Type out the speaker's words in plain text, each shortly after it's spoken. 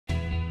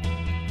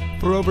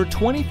For over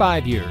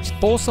 25 years,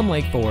 Folsom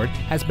Lake Ford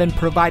has been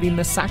providing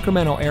the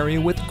Sacramento area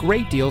with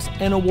great deals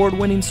and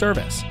award-winning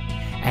service.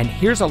 And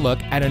here's a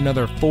look at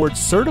another Ford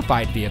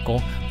certified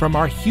vehicle from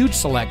our huge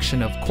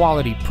selection of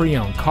quality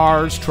pre-owned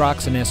cars,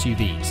 trucks, and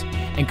SUVs,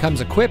 and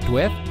comes equipped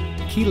with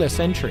keyless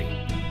entry,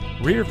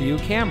 rear view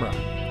camera,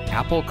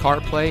 Apple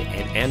CarPlay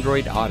and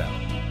Android Auto,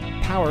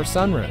 power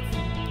sunroof,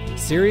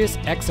 Sirius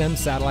XM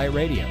satellite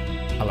radio,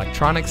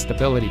 electronic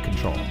stability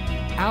control,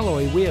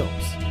 alloy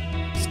wheels,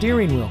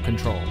 steering wheel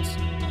controls,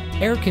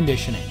 air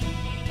conditioning,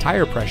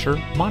 tire pressure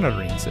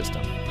monitoring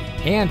system,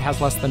 and has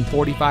less than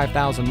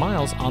 45,000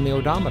 miles on the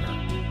odometer.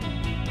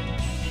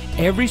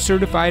 Every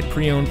certified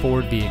pre-owned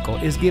Ford vehicle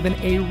is given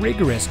a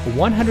rigorous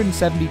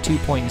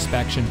 172-point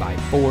inspection by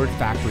Ford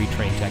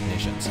factory-trained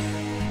technicians.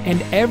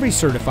 And every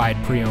certified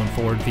pre-owned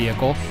Ford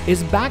vehicle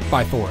is backed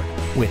by Ford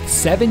with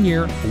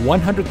 7-year,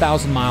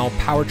 100,000-mile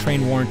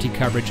powertrain warranty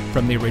coverage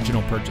from the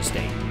original purchase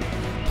date.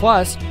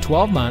 Plus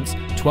 12 months,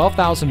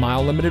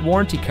 12,000-mile limited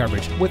warranty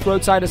coverage with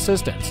roadside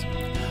assistance.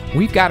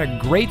 We've got a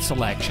great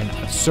selection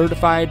of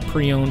certified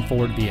pre-owned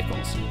Ford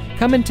vehicles.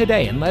 Come in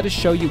today and let us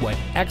show you what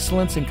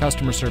excellence in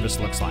customer service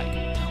looks like.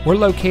 We're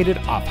located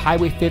off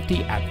Highway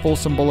 50 at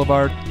Folsom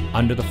Boulevard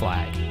under the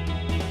flag.